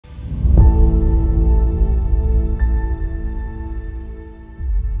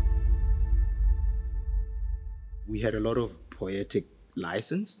had a lot of poetic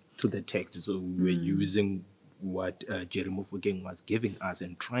license to the text. So we were using what Jerry Mofokeng was giving us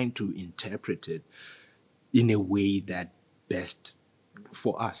and trying to interpret it in a way that best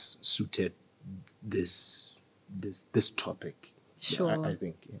for us suited this topic. Sure. I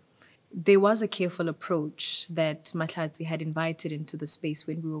think. Yeah. There was a careful approach that Mahlatsi had invited into the space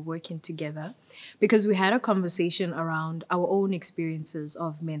when we were working together, because we had a conversation around our own experiences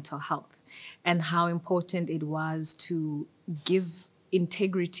of mental health and how important it was to give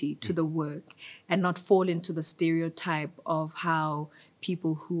integrity to the work and not fall into the stereotype of how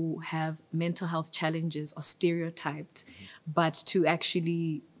people who have mental health challenges are stereotyped, but to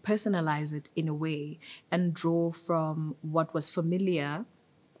actually personalize it in a way and draw from what was familiar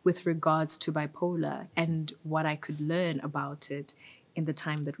with regards to bipolar and what I could learn about it in the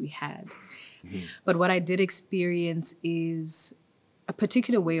time that we had. But what I did experience is a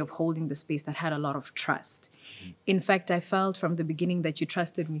particular way of holding the space that had a lot of trust. In fact, I felt from the beginning that you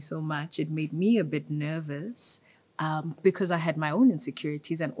trusted me so much, it made me a bit nervous because I had my own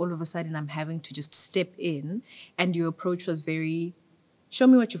insecurities, and all of a sudden I'm having to just step in, and your approach was very, show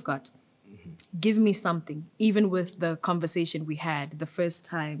me what you've got. Give me something, even with the conversation we had the first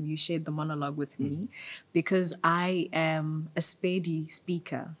time you shared the monologue with me, because I am a Sepedi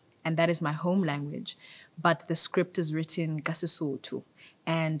speaker and that is my home language, but the script is written ka Sesotho,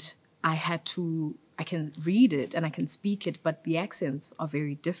 and I can read it and I can speak it, but the accents are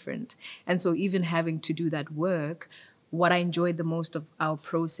very different. And so even having to do that work, what I enjoyed the most of our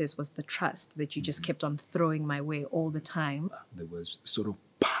process was the trust that you just kept on throwing my way all the time. There was sort of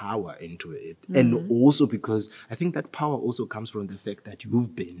power into it. And also because I think that power also comes from the fact that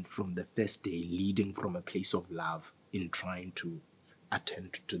you've been from the first day leading from a place of love in trying to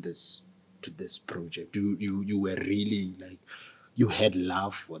attend to this project. You were really like, you had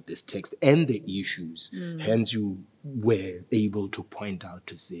love for this text and the issues. Hence you were able to point out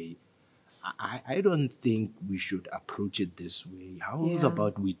to say, I don't think we should approach it this way. How's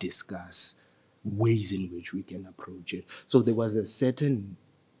about we discuss ways in which we can approach it? So there was a certain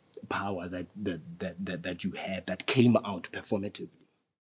power that you had that came out performatively.